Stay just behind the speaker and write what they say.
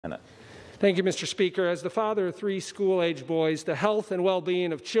Thank you, Mr. Speaker. As the father of 3 school-age boys, the health and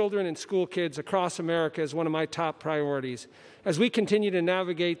well-being of children and school kids across America is one of my top priorities. As we continue to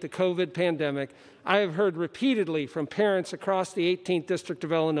navigate the COVID pandemic, I have heard repeatedly from parents across the 18th District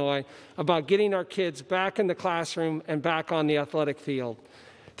of Illinois about getting our kids back in the classroom and back on the athletic field.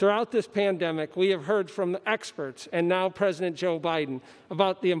 Throughout this pandemic, we have heard from the experts and now President Joe Biden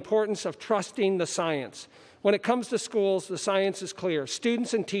about the importance of trusting the science. When it comes to schools, the science is clear.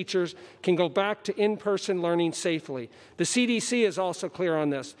 Students and teachers can go back to in-person learning safely. The CDC is also clear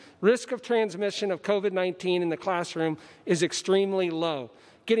on this. Risk of transmission of COVID-19 in the classroom is extremely low.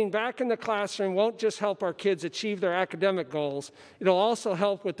 Getting back in the classroom won't just help our kids achieve their academic goals, it'll also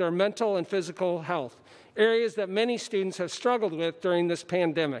help with their mental and physical health, areas that many students have struggled with during this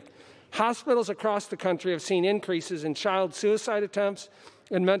pandemic. Hospitals across the country have seen increases in child suicide attempts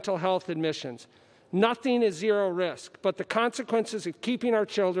and mental health admissions. Nothing is zero risk, but the consequences of keeping our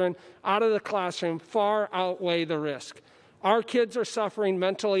children out of the classroom far outweigh the risk. Our kids are suffering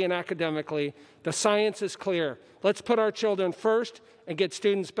mentally and academically. The science is clear. Let's put our children first and get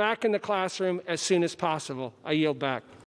students back in the classroom as soon as possible. I yield back.